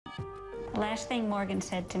The last thing Morgan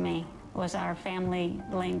said to me was our family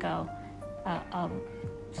lingo, a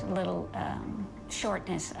little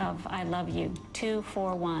shortness of I love you, 2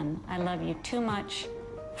 4 1. I love you too much,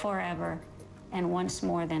 forever, and once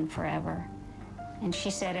more than forever. And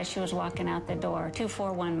she said as she was walking out the door, 2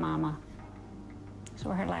 4 1, Mama. Those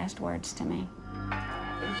were her last words to me.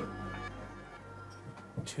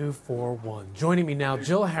 2 4 1. Joining me now,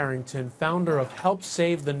 Jill Harrington, founder of Help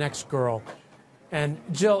Save the Next Girl. And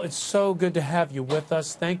Jill, it's so good to have you with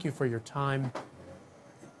us. Thank you for your time.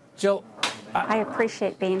 Jill, I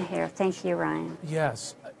appreciate being here. Thank you, Ryan.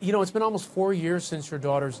 Yes. You know, it's been almost 4 years since your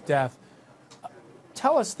daughter's death.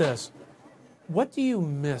 Tell us this. What do you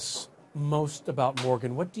miss most about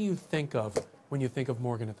Morgan? What do you think of when you think of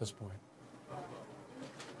Morgan at this point?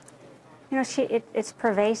 You know, it's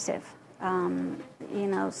pervasive. You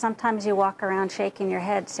know, sometimes you walk around shaking your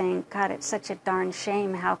head saying, God, it's such a darn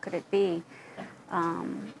shame. How could it be?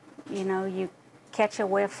 You know, you catch a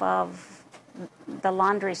whiff of the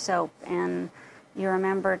laundry soap and you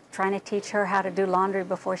remember trying to teach her how to do laundry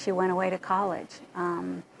before she went away to college.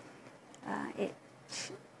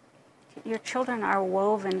 Your children are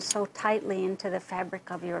woven so tightly into the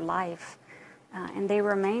fabric of your life, and they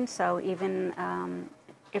remain so even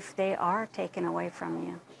if they are taken away from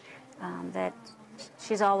you. That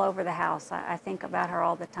she's all over the house. I think about her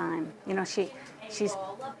all the time. You know, she's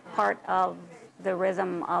part of the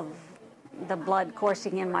rhythm of the blood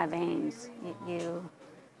coursing in my veins.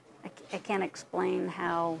 I can't explain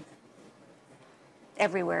how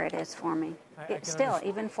everywhere it is for me. Still,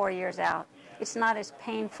 even 4 years out, it's not as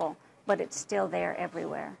painful, but it's still there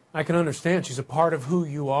everywhere. I can understand. She's a part of who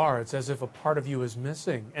you are. It's as if a part of you is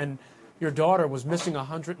missing. And your daughter was missing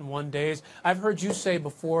 101 days. I've heard you say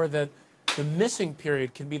before that the missing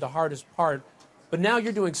period can be the hardest part, but now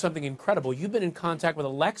you're doing something incredible. You've been in contact with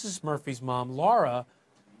Alexis Murphy's mom, Laura.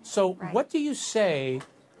 So Right. What do you say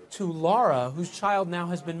to Laura, whose child now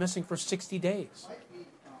has been missing for 60 days?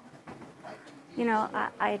 You know,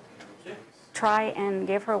 I try and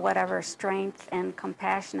give her whatever strength and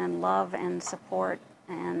compassion and love and support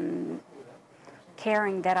and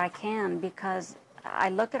caring that I can, because I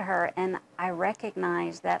look at her and I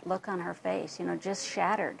recognize that look on her face, you know, just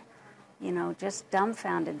shattered, you know, just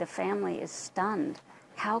dumbfounded. The family is stunned.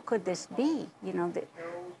 How could this be? You know,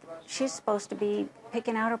 she's supposed to be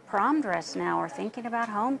picking out a prom dress now or thinking about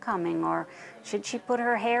homecoming, or should she put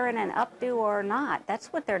her hair in an updo or not?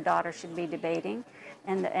 That's what their daughter should be debating,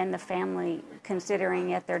 and the family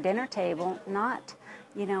considering at their dinner table, not,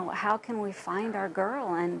 you know, how can we find our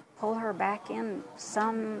girl and pull her back in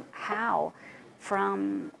somehow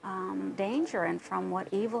from danger and from what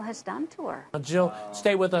evil has done to her. Jill,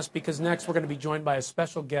 stay with us, because next we're going to be joined by a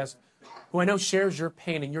special guest who I know shares your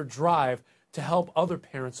pain and your drive to help other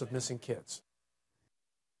parents of missing kids.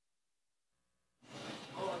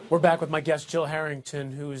 We're back with my guest, Jill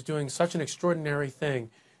Harrington, who is doing such an extraordinary thing.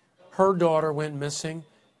 Her daughter went missing,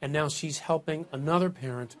 and now she's helping another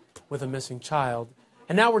parent with a missing child.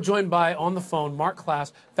 And now we're joined by, on the phone, Mark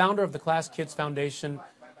Klass, founder of the Klass Kids Foundation.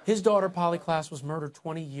 His daughter, Polly Klass, was murdered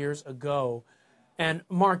 20 years ago. And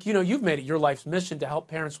Mark, you know, you've made it your life's mission to help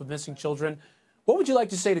parents with missing children. What would you like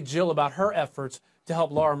to say to Jill about her efforts to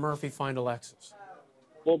help Laura Murphy find Alexis?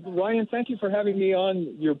 Well, Ryan, thank you for having me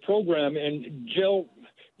on your program. And Jill,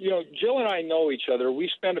 you know, Jill and I know each other. We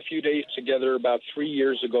spent a few days together about 3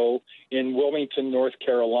 years ago in Wilmington, North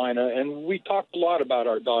Carolina, and we talked a lot about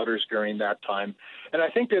our daughters during that time. And I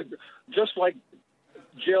think that just like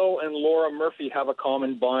Jill and Laura Murphy have a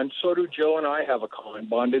common bond, so do Jill and I have a common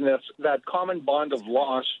bond, and that's that common bond of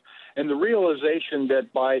loss and the realization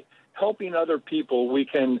that by helping other people, we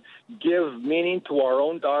can give meaning to our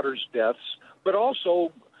own daughters' deaths, but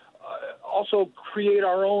also create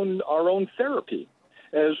our own therapy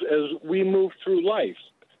as we move through life,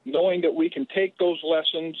 knowing that we can take those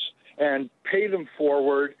lessons and pay them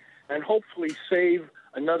forward and hopefully save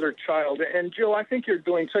another child. And Jill, I think you're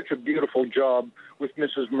doing such a beautiful job with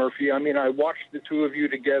Mrs. Murphy. I mean, I watched the two of you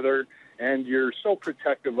together, and you're so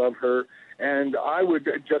protective of her. And I would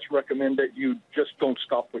just recommend that you just don't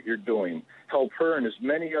stop what you're doing. Help her and as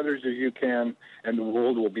many others as you can, and the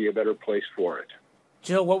world will be a better place for it.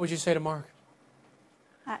 Jill, what would you say to Mark?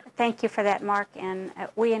 Thank you for that, Mark, and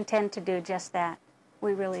we intend to do just that.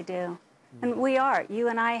 We really do. And we are. You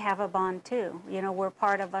and I have a bond, too. You know, we're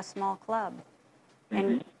part of a small club.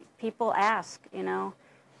 And people ask, you know,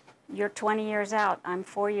 you're 20 years out, I'm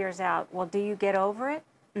 4 years out. Well, do you get over it?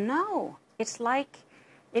 No. It's like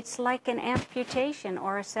an amputation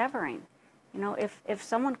or a severing. You know, if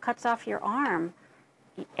someone cuts off your arm,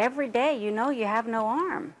 every day you know you have no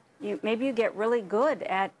arm. Maybe you get really good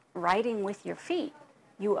at writing with your feet,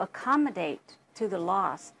 You accommodate to the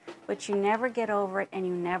loss, but you never get over it and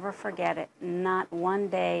you never forget it. Not one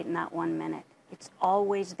day, not 1 minute. It's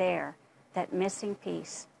always there, that missing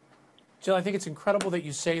piece. Jill, I think it's incredible that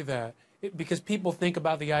you say that because people think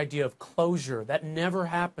about the idea of closure. That never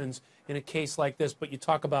happens in a case like this, but you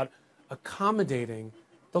talk about accommodating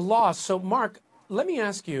the loss. So, Mark, let me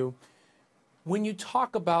ask you, when you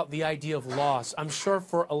talk about the idea of loss, I'm sure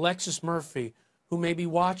for Alexis Murphy, who may be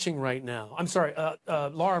watching right now,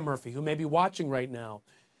 Laura Murphy, who may be watching right now,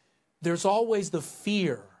 there's always the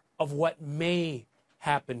fear of what may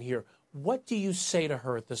happen here. What do you say to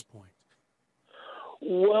her at this point?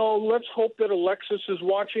 Well, let's hope that Alexis is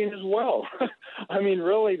watching as well. I mean,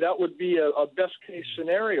 really, that would be a best-case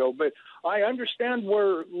scenario. But I understand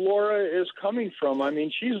where Laura is coming from. I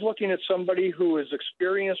mean, she's looking at somebody who has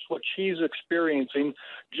experienced what she's experiencing,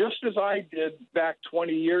 just as I did back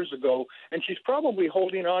 20 years ago, and she's probably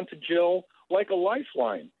holding on to Jill like a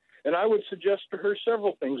lifeline. And I would suggest to her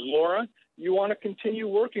several things. Laura, you want to continue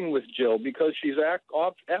working with Jill because she's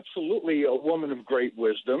absolutely a woman of great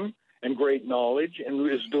wisdom and great knowledge and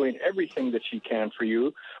is doing everything that she can for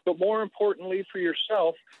you. But more importantly for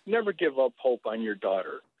yourself, never give up hope on your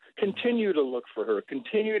daughter. Continue to look for her.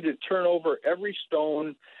 Continue to turn over every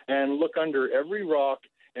stone and look under every rock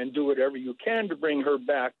and do whatever you can to bring her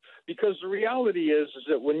back. Because the reality is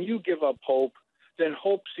that when you give up hope, then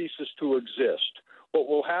hope ceases to exist. What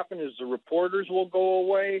will happen is the reporters will go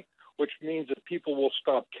away, which means that people will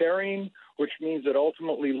stop caring, which means that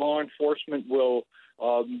ultimately law enforcement will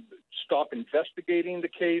stop investigating the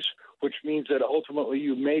case, which means that ultimately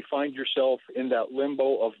you may find yourself in that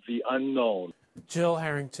limbo of the unknown. Jill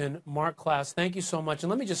Harrington, Mark Klass, thank you so much. And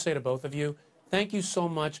let me just say to both of you, thank you so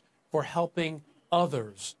much for helping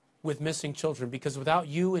others with missing children, because without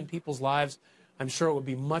you in people's lives, I'm sure it would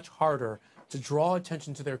be much harder to draw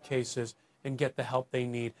attention to their cases and get the help they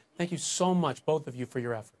need. Thank you so much, both of you, for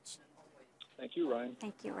your efforts. Thank you, Ryan.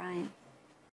 Thank you, Ryan.